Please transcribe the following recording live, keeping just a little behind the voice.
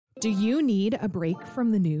Do you need a break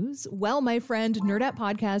from the news? Well, my friend, Nerdette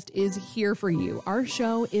Podcast is here for you. Our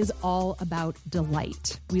show is all about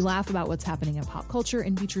delight. We laugh about what's happening in pop culture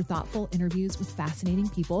and feature thoughtful interviews with fascinating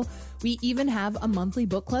people. We even have a monthly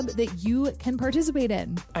book club that you can participate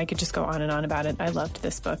in. I could just go on and on about it. I loved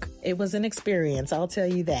this book. It was an experience, I'll tell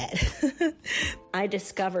you that. I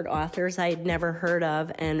discovered authors I had never heard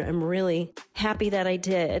of, and I'm really happy that I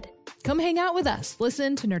did. Come hang out with us.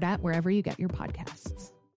 Listen to Nerdette wherever you get your podcasts.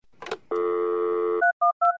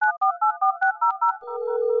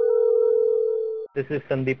 This is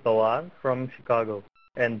Sandeep Pawar from Chicago,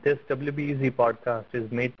 and this WBEZ podcast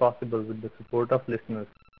is made possible with the support of listeners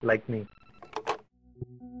like me.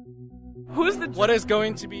 Who's the... What is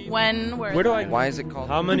going to be... When? Where do I... Why is it called...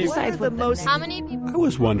 How many... How many people... I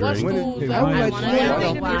was wondering. When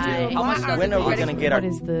are we going to get our... What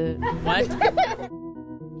is the... What?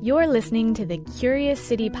 You're listening to the Curious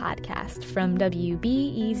City podcast from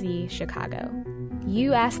WBEZ Chicago.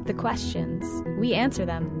 You ask the questions, we answer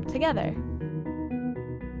them together.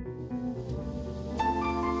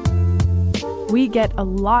 We get a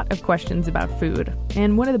lot of questions about food,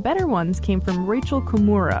 and one of the better ones came from Rachel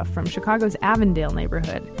Komura from Chicago's Avondale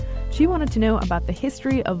neighborhood. She wanted to know about the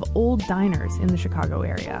history of old diners in the Chicago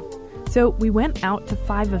area. So we went out to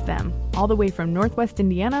 5 of them, all the way from northwest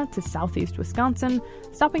Indiana to southeast Wisconsin,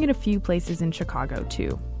 stopping at a few places in Chicago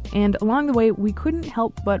too. And along the way, we couldn't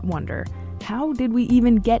help but wonder, how did we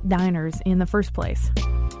even get diners in the first place?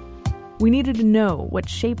 We needed to know what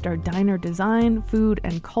shaped our diner design, food,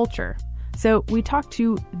 and culture. So we talked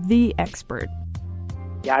to the expert.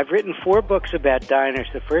 Yeah, I've written 4 books about diners.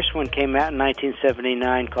 The first one came out in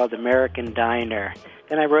 1979 called American Diner.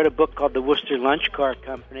 Then I wrote a book called The Worcester Lunch Car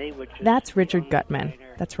Company, which is... That's Richard Gutman.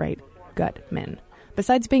 That's right, Gutman.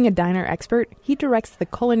 Besides being a diner expert, he directs the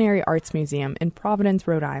Culinary Arts Museum in Providence,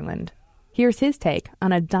 Rhode Island. Here's his take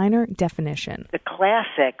on a diner definition. The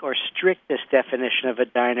classic or strictest definition of a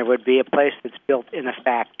diner would be a place that's built in a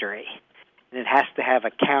factory. And it has to have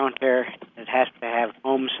a counter, it has to have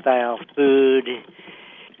home-style food,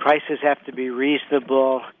 prices have to be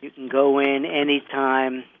reasonable, you can go in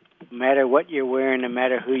anytime, no matter what you're wearing, no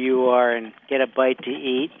matter who you are, and get a bite to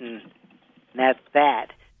eat, and that's that.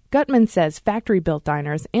 Gutman says factory-built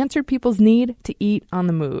diners answered people's need to eat on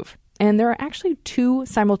the move. And there are actually 2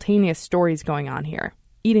 simultaneous stories going on here,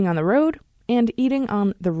 eating on the road and eating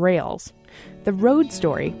on the rails. The road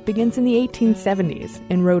story begins in the 1870s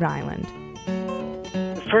in Rhode Island.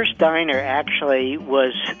 The first diner actually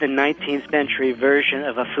was the 19th century version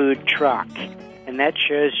of a food truck. And that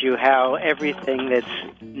shows you how everything that's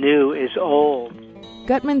new is old.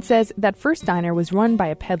 Gutman says that first diner was run by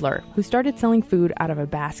a peddler who started selling food out of a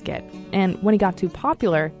basket. And when he got too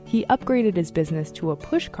popular, he upgraded his business to a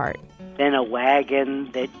push cart. Then a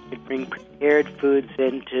wagon that you could bring prepared foods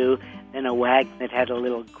into. Then a wagon that had a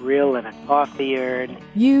little grill and a coffee urn.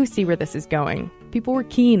 You see where this is going. People were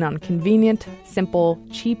keen on convenient, simple,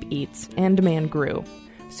 cheap eats, and demand grew.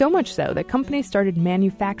 So much so that companies started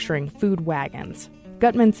manufacturing food wagons.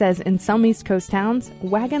 Gutman says in some East Coast towns,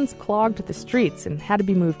 wagons clogged the streets and had to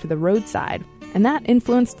be moved to the roadside, and that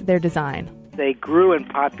influenced their design. They grew in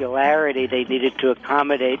popularity. They needed to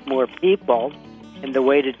accommodate more people, and the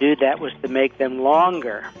way to do that was to make them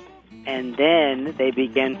longer. And then they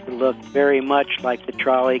began to look very much like the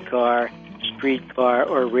trolley car, streetcar,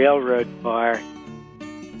 or railroad car.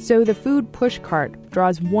 So the food push cart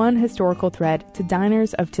draws one historical thread to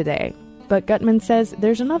diners of today. But Gutman says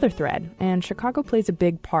there's another thread, and Chicago plays a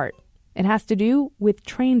big part. It has to do with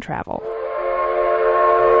train travel.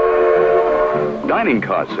 Dining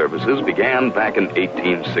car services began back in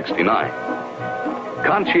 1869.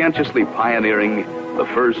 Conscientiously pioneering, the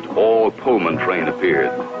first all-Pullman train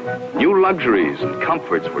appeared. New luxuries and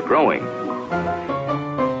comforts were growing.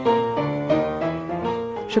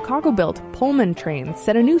 Chicago-built Pullman trains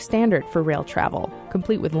set a new standard for rail travel,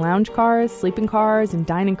 complete with lounge cars, sleeping cars, and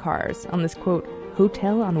dining cars on this, quote,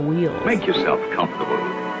 hotel on wheels. Make yourself comfortable.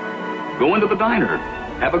 Go into the diner.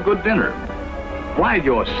 Have a good dinner. While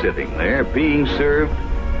you're sitting there being served,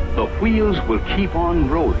 the wheels will keep on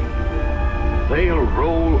rolling. They'll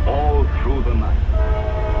roll all through the night.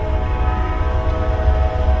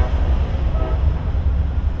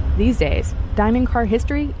 These days, dining car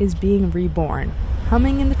history is being reborn,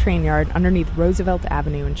 humming in the train yard underneath Roosevelt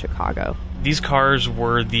Avenue in Chicago. These cars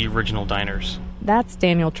were the original diners. That's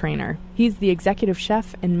Daniel Trainer. He's the executive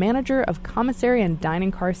chef and manager of commissary and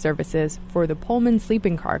dining car services for the Pullman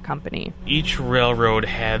Sleeping Car Company. Each railroad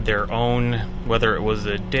had their own, whether it was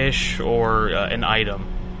a dish or an item.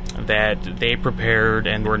 that they prepared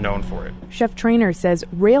and were known for it. Chef Trainer says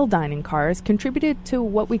rail dining cars contributed to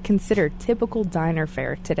what we consider typical diner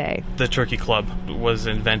fare today. The turkey club was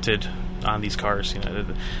invented on these cars.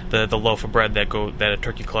 The loaf of bread that a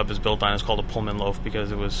turkey club is built on is called a Pullman loaf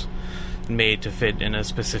because it was made to fit in a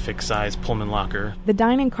specific size Pullman locker. The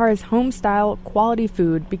dining car's home-style, quality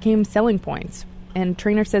food became selling points. And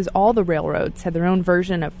Trainer says all the railroads had their own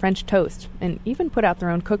version of French toast and even put out their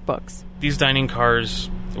own cookbooks. These dining cars,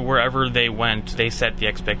 wherever they went, they set the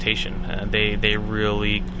expectation. They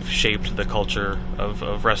really shaped the culture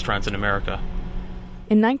of restaurants in America.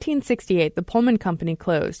 In 1968, the Pullman Company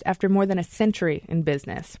closed after more than a century in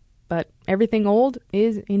business. But everything old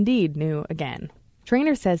is indeed new again.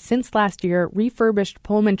 Trainer says since last year, refurbished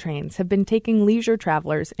Pullman trains have been taking leisure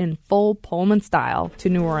travelers in full Pullman style to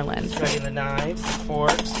New Orleans. Ready the knives,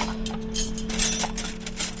 forks.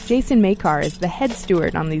 Jason Makar is the head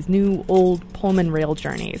steward on these new old Pullman rail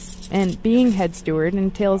journeys. And being head steward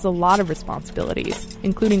entails a lot of responsibilities,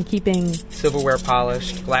 including keeping silverware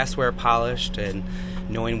polished, glassware polished, and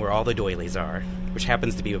knowing where all the doilies are, which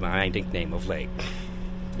happens to be my nickname of late.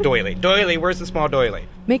 Doily, where's the small doily?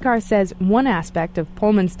 Makar says one aspect of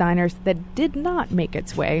Pullman's diners that did not make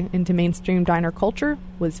its way into mainstream diner culture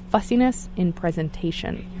was fussiness in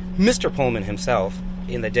presentation. Mr. Pullman himself,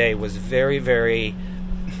 in the day, was very, very,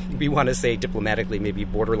 we want to say diplomatically, maybe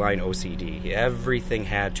borderline OCD. Everything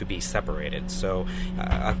had to be separated. So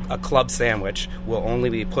a club sandwich will only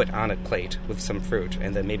be put on a plate with some fruit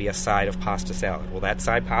and then maybe a side of pasta salad. Well, that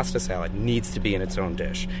side pasta salad needs to be in its own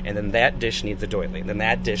dish. And then that dish needs a doily. And then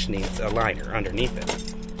that dish needs a liner underneath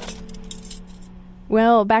it.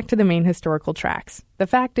 Well, back to the main historical tracks. The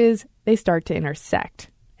fact is, they start to intersect.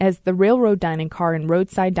 As the railroad dining car and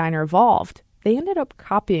roadside diner evolved, they ended up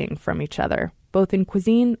copying from each other, both in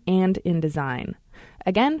cuisine and in design.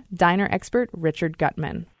 Again, diner expert Richard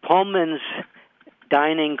Gutman. Pullman's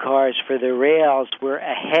dining cars for the rails were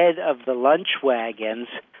ahead of the lunch wagons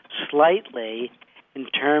slightly in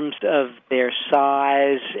terms of their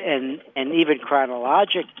size and even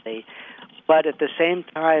chronologically. But at the same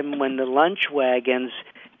time, when the lunch wagons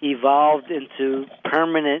evolved into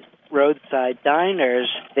permanent roadside diners,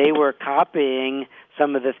 they were copying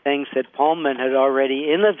some of the things that Pullman had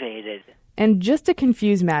already innovated. And just to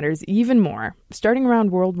confuse matters even more, starting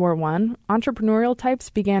around World War I, entrepreneurial types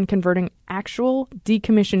began converting actual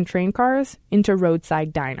decommissioned train cars into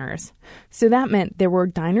roadside diners. So that meant there were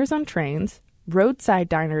diners on trains, roadside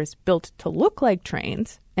diners built to look like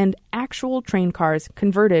trains, and actual train cars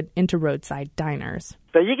converted into roadside diners.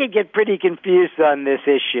 So you could get pretty confused on this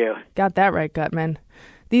issue. Got that right, Gutman.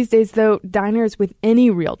 These days, though, diners with any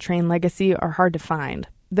real train legacy are hard to find,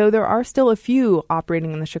 though there are still a few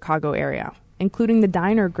operating in the Chicago area, including the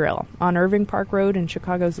Diner Grill on Irving Park Road in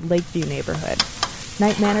Chicago's Lakeview neighborhood.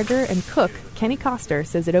 Night manager and cook Kenny Koster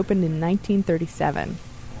says it opened in 1937.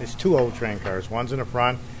 There's two old train cars. One's in the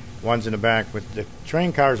front, one's in the back. But the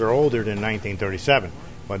train cars are older than 1937,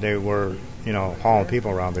 but they were, hauling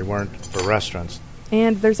people around. They weren't for restaurants.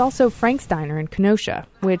 And there's also Frank's Diner in Kenosha,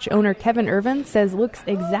 which owner Kevin Irvin says looks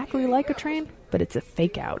exactly like a train, but it's a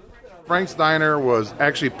fake-out. Frank's Diner was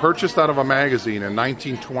actually purchased out of a magazine in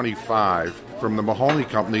 1925 from the Mahoney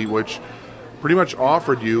Company, which pretty much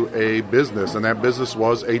offered you a business, and that business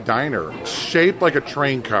was a diner. Shaped like a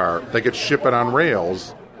train car, they could ship it on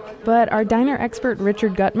rails. But our diner expert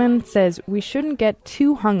Richard Gutman says we shouldn't get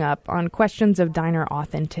too hung up on questions of diner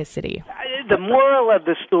authenticity. The moral of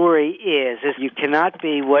the story is you cannot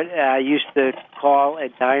be what I used to call a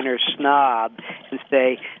diner snob and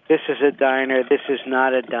say, this is a diner, this is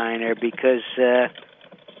not a diner, because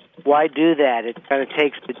why do that? It kind of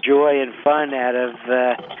takes the joy and fun out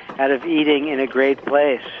of eating in a great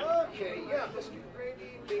place. Okay, yeah, this new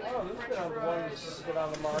gravy. Oh, this has been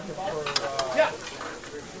on the market for, yeah.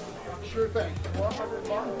 Sure thing.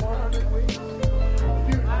 400 weeks.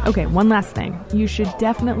 Okay, one last thing. You should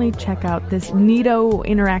definitely check out this neato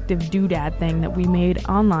interactive doodad thing that we made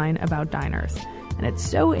online about diners. And it's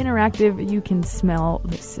so interactive you can smell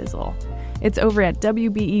the sizzle. It's over at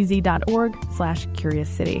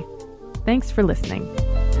wbez.org/CuriousCity. Thanks for listening.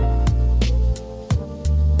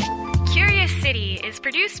 Curious City is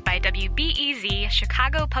produced by WBEZ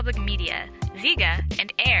Chicago Public Media, Ziga,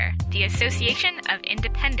 and AIR, the Association of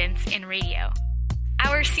Independents in Radio.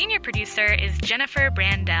 Our senior producer is Jennifer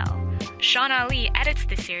Brandel. Sean Ali edits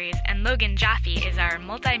the series, and Logan Jaffe is our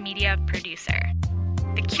multimedia producer.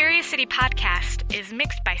 The Curious City podcast is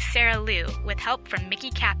mixed by Sarah Liu with help from Mickey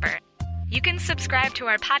Capper. You can subscribe to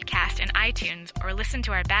our podcast in iTunes or listen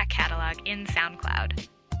to our back catalog in SoundCloud.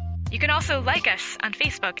 You can also like us on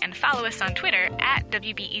Facebook and follow us on Twitter at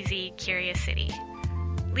WBEZ Curious City.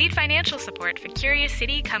 Lead financial support for Curious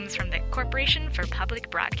City comes from the Corporation for Public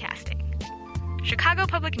Broadcasting. Chicago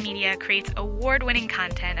Public Media creates award-winning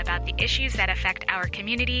content about the issues that affect our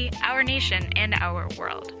community, our nation, and our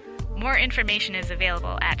world. More information is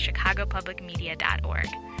available at chicagopublicmedia.org.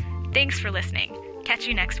 Thanks for listening. Catch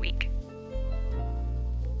you next week.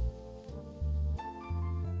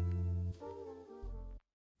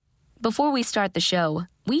 Before we start the show,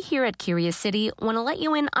 we here at Curious City want to let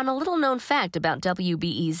you in on a little-known fact about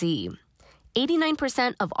WBEZ.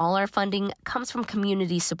 89% of all our funding comes from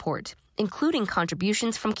community support, including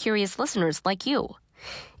contributions from curious listeners like you.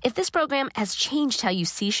 If this program has changed how you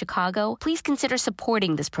see Chicago, please consider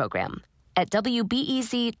supporting this program at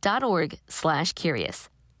wbez.org/curious.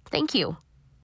 Thank you.